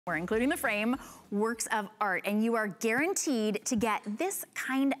including the frame, works of art, and you are guaranteed to get this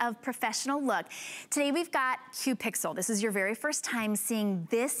kind of professional look. Today we've got Cupixel. This is your very first time seeing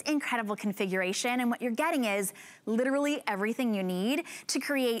this incredible configuration, and what you're getting is literally everything you need to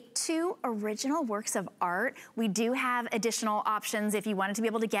create 2 original works of art. We do have additional options if you wanted to be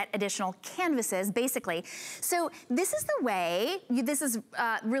able to get additional canvases, basically. So this is the way, this is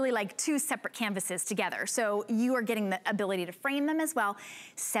really like 2 separate canvases together. So you are getting the ability to frame them as well.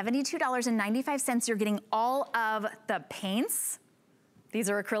 $72.95, you're getting all of the paints. These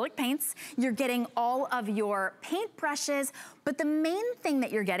are acrylic paints. You're getting all of your paint brushes, but the main thing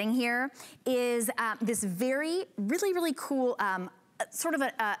that you're getting here is this really cool sort of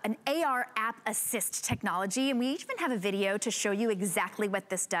an AR app assist technology, and we even have a video to show you exactly what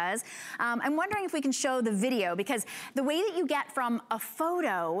this does. I'm wondering if we can show the video, because the way that you get from a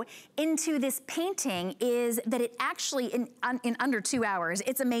photo into this painting is that it actually, in under 2 hours,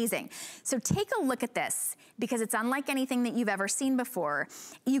 it's amazing. So take a look at this, because it's unlike anything that you've ever seen before.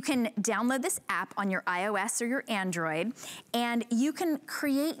 You can download this app on your iOS or your Android, and you can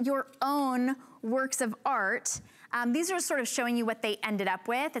create your own works of art. These are sort of showing you what they ended up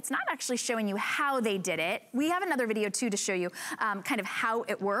with. It's not actually showing you how they did it. We have another video too to show you kind of how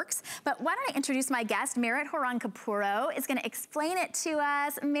it works. But why don't I introduce my guest, Merit Horan-Kapuro is gonna explain it to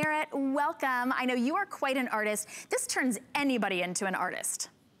us. Merit, welcome. I know you are quite an artist. This turns anybody into an artist.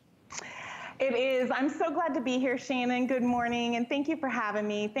 It is. I'm so glad to be here, Shannon. Good morning, and thank you for having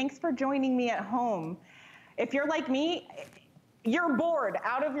me. Thanks for joining me at home. If you're like me, you're bored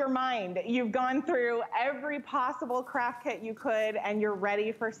out of your mind. You've gone through every possible craft kit you could, and you're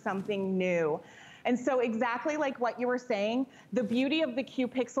ready for something new. And so exactly like what you were saying, the beauty of the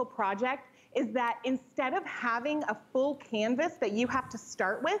Cupixel project is that instead of having a full canvas that you have to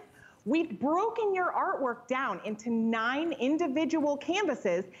start with, we've broken your artwork down into 9 individual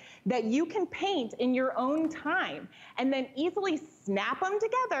canvases that you can paint in your own time, and then easily snap them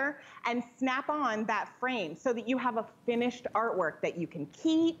together and snap on that frame so that you have a finished artwork that you can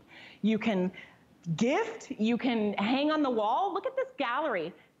keep, you can gift, you can hang on the wall. Look at this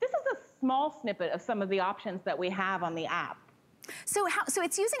gallery. This is a small snippet of some of the options that we have on the app. So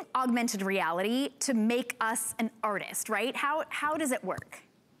it's using augmented reality to make us an artist, right? How does it work?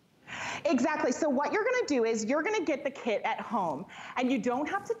 Exactly. So what you're going to do is you're going to get the kit at home, and you don't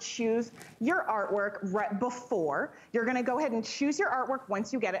have to choose your artwork right before. You're going to go ahead and choose your artwork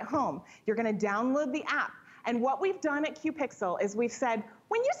once you get it home. You're going to download the app. And what we've done at Cupixel is we've said,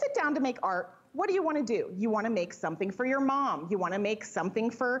 when you sit down to make art, what do you want to do? You want to make something for your mom. You want to make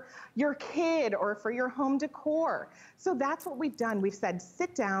something for your kid or for your home decor. So that's what we've done. We've said,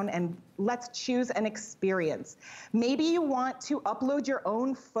 sit down and let's choose an experience. Maybe you want to upload your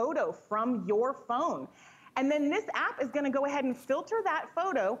own photo from your phone. And then this app is going to go ahead and filter that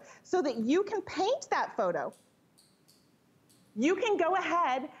photo so that you can paint that photo. You can go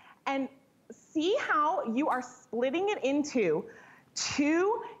ahead and see how you are splitting it into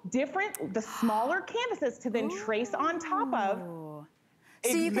 2 different, the smaller canvases to then trace on top of.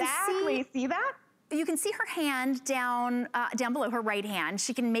 So exactly. You can see that? You can see her hand down below, her right hand.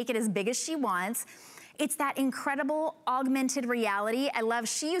 She can make it as big as she wants. It's that incredible augmented reality. I love,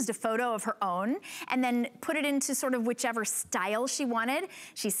 she used a photo of her own and then put it into sort of whichever style she wanted.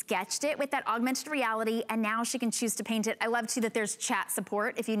 She sketched it with that augmented reality, and now she can choose to paint it. I love too that there's chat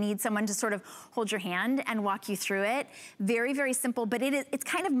support if you need someone to sort of hold your hand and walk you through it. Very simple, but it's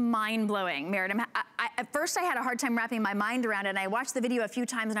kind of mind-blowing, Merit. At first I had a hard time wrapping my mind around it, and I watched the video a few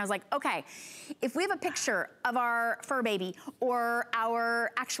times and I was like, okay, if we have a picture of our fur baby or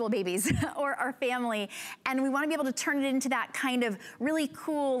our actual babies or our family, and we want to be able to turn it into that kind of really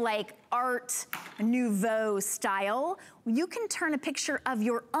cool, like art nouveau style, you can turn a picture of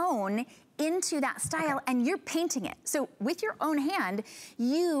your own into that style, and you're painting it. So with your own hand,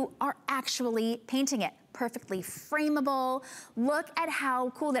 you are actually painting it. Perfectly frameable. Look at how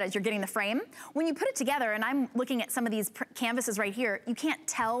cool that is. You're getting the frame. When you put it together, and I'm looking at some of these canvases right here, you can't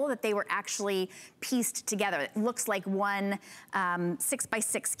tell that they were actually pieced together. It looks like one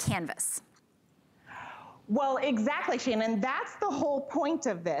 6x6 canvas. Well, exactly, Shannon. That's the whole point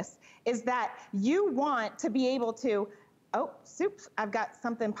of this, is that you want to be able to, oh, soups, I've got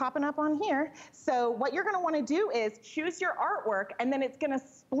something popping up on here. So what you're gonna wanna do is choose your artwork, and then it's gonna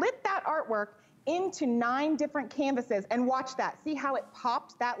split that artwork into 9 different canvases, and watch that. See how it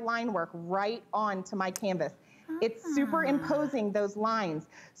popped that line work right onto my canvas. It's superimposing those lines.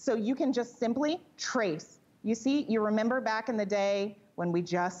 So you can just simply trace. You see, you remember back in the day when we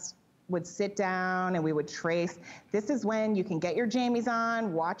just would sit down and we would trace. This is when you can get your jammies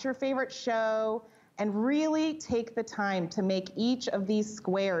on, watch your favorite show, and really take the time to make each of these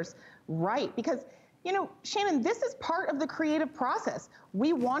squares right. Because, you know, Shannon, this is part of the creative process.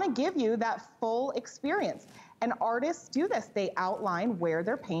 We want to give you that full experience. And artists do this. They outline where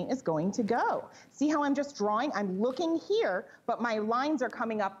their paint is going to go. See how I'm just drawing? I'm looking here, but my lines are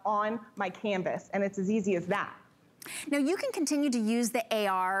coming up on my canvas, and it's as easy as that. Now you can continue to use the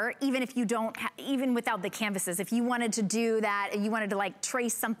AR even if you don't, even without the canvases. If you wanted to do that, you wanted to like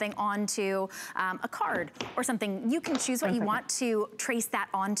trace something onto a card or something, you can choose what you want to trace that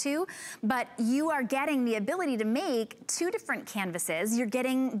onto, but you are getting the ability to make two different canvases. You're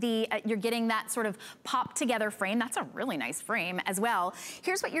getting the, you're getting that sort of pop together frame. That's a really nice frame as well.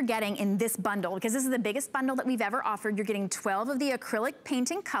 Here's what you're getting in this bundle, because this is the biggest bundle that we've ever offered. You're getting 12 of the acrylic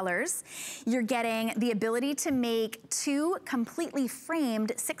painting colors. You're getting the ability to make two completely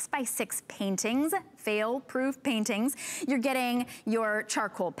framed 6x6 paintings, fail-proof paintings. You're getting your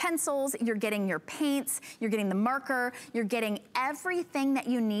charcoal pencils, you're getting your paints, you're getting the marker, you're getting everything that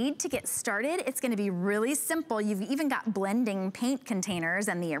you need to get started. It's gonna be really simple. You've even got blending paint containers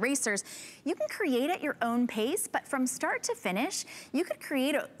and the erasers. You can create at your own pace, but from start to finish, you could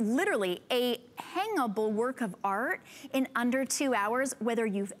create literally a hangable work of art in under 2 hours, whether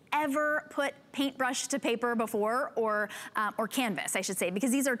you've ever put paintbrush to paper before or canvas, I should say, because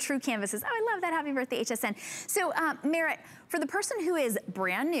these are true canvases. Oh, I love that. Happy birthday, HSN. So, Merritt, for the person who is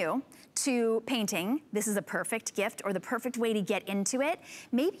brand new to painting, this is a perfect gift or the perfect way to get into it.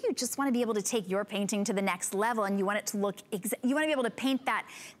 Maybe you just want to be able to take your painting to the next level and you want it to look, you want to be able to paint that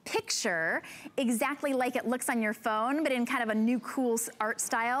picture exactly like it looks on your phone, but in kind of a new cool art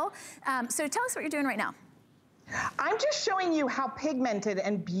style. So tell us what you're doing right now. I'm just showing you how pigmented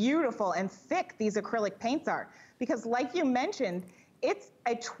and beautiful and thick these acrylic paints are. Because like you mentioned, it's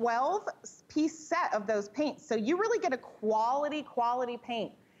a 12-piece set of those paints. So you really get a quality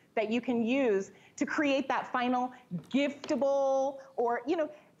paint that you can use to create that final giftable, or, you know,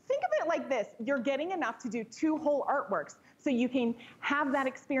 think of it like this. You're getting enough to do 2 whole artworks. So you can have that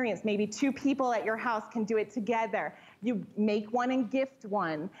experience. Maybe 2 people at your house can do it together. You make one and gift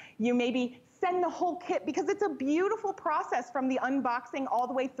one. You maybe send the whole kit, because it's a beautiful process from the unboxing all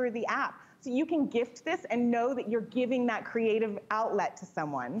the way through the app. So you can gift this and know that you're giving that creative outlet to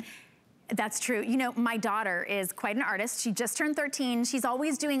someone. That's true. You know, my daughter is quite an artist. She just turned 13. She's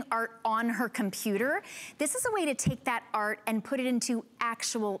always doing art on her computer. This is a way to take that art and put it into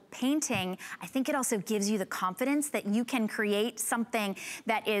actual painting. I think it also gives you the confidence that you can create something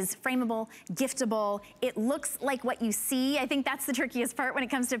that is frameable, giftable. It looks like what you see. I think that's the trickiest part when it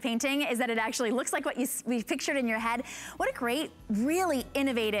comes to painting, is that it actually looks like what we pictured in your head. What a great, really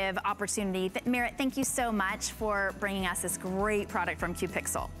innovative opportunity. Merritt, thank you so much for bringing us this great product from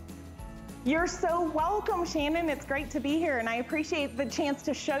Cupixel. You're so welcome, Shannon. It's great to be here, and I appreciate the chance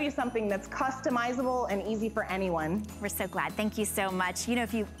to show you something that's customizable and easy for anyone. We're so glad. Thank you so much. You know,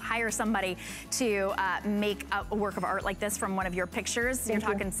 if you hire somebody to make a work of art like this from one of your pictures, you're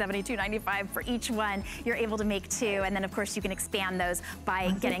talking $72.95 for each one. You're able to make 2, and then of course you can expand those by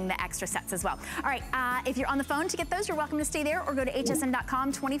getting the extra sets as well. All right, if you're on the phone to get those, you're welcome to stay there or go to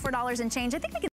hsn.com, $24 and change. I think we can